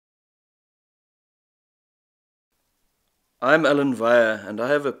I'm Alan Weyer, and I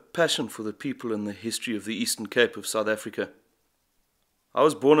have a passion for the people and the history of the Eastern Cape of South Africa. I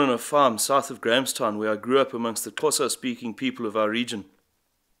was born on a farm south of Grahamstown where I grew up amongst the Xhosa-speaking people of our region.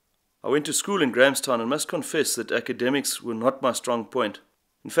 I went to school in Grahamstown and must confess that academics were not my strong point.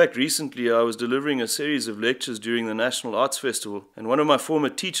 In fact, recently I was delivering a series of lectures during the National Arts Festival, and one of my former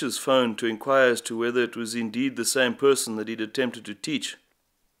teachers phoned to inquire as to whether it was indeed the same person that he'd attempted to teach.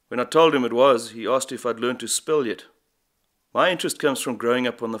 When I told him it was, he asked if I'd learned to spell yet. My interest comes from growing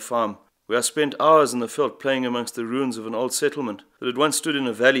up on the farm, where I spent hours in the veld playing amongst the ruins of an old settlement that had once stood in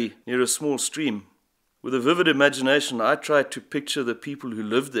a valley near a small stream. With a vivid imagination, I tried to picture the people who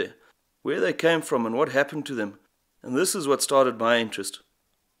lived there, where they came from and what happened to them, and this is what started my interest.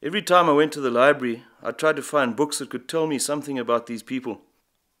 Every time I went to the library, I tried to find books that could tell me something about these people.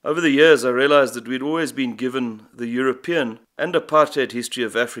 Over the years, I realized that we'd always been given the European and apartheid history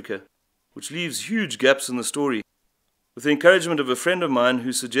of Africa, which leaves huge gaps in the story. With the encouragement of a friend of mine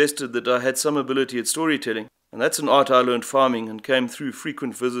who suggested that I had some ability at storytelling, and that's an art I learned farming and came through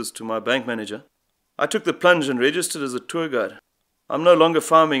frequent visits to my bank manager, I took the plunge and registered as a tour guide. I'm no longer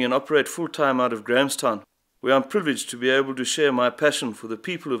farming and operate full-time out of Grahamstown, where I'm privileged to be able to share my passion for the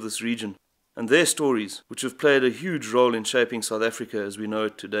people of this region and their stories, which have played a huge role in shaping South Africa as we know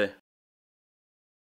it today.